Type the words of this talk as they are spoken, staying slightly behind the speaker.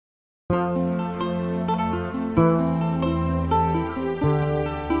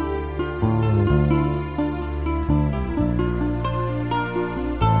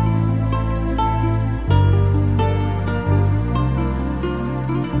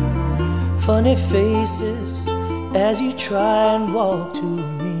funny faces as you try and walk to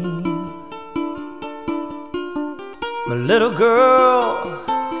me. My little girl,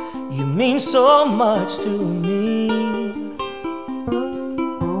 you mean so much to me.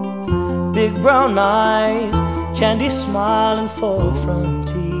 Big brown eyes, candy smile and full front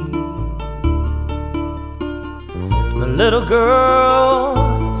teeth. My little girl,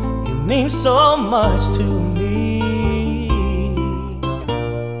 you mean so much to me.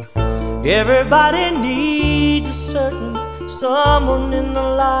 Everybody needs a certain someone in the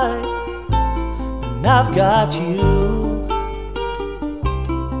life, and I've got you.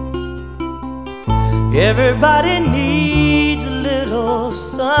 Everybody needs a little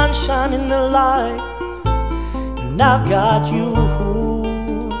sunshine in their life, and I've got you.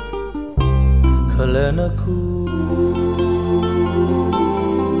 Kalena.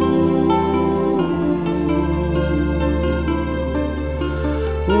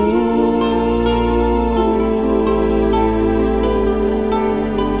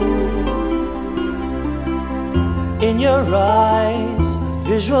 In your eyes,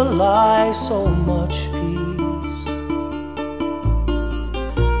 visualize so much peace.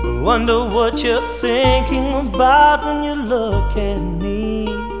 I wonder what you're thinking about when you look at me.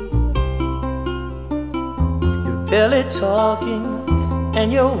 You're barely talking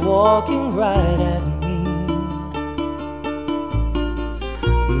and you're walking right at me.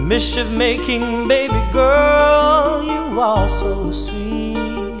 Mischief-making baby girl, you are so sweet.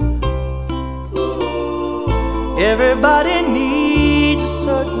 Everybody needs a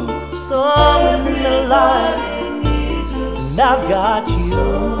certain someone in their life, and I've got you.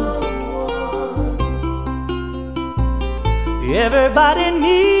 Everybody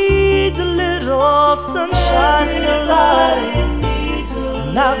needs a little sunshine in their life,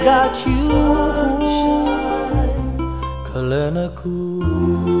 and I've got you. Kalena.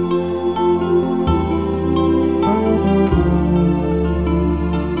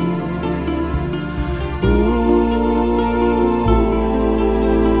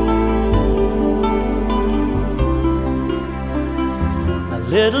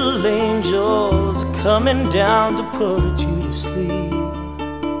 Little angels are coming down to put you to sleep.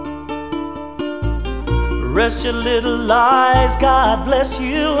 Rest your little eyes, God bless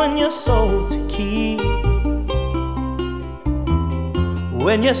you and your soul to keep.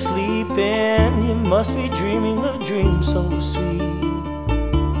 When you're sleeping, you must be dreaming of dreams so sweet,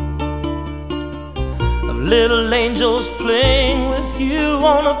 of little angels playing with you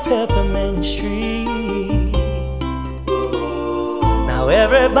on a peppermint street. Now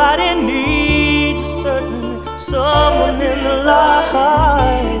everybody needs a certain someone in their life,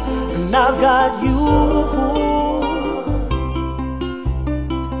 and I've got you.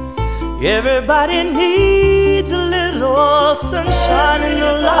 Everybody needs a little sunshine in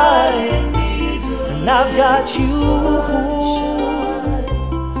their life, and I've got you.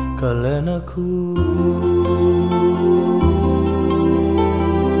 Kalena. Kalena.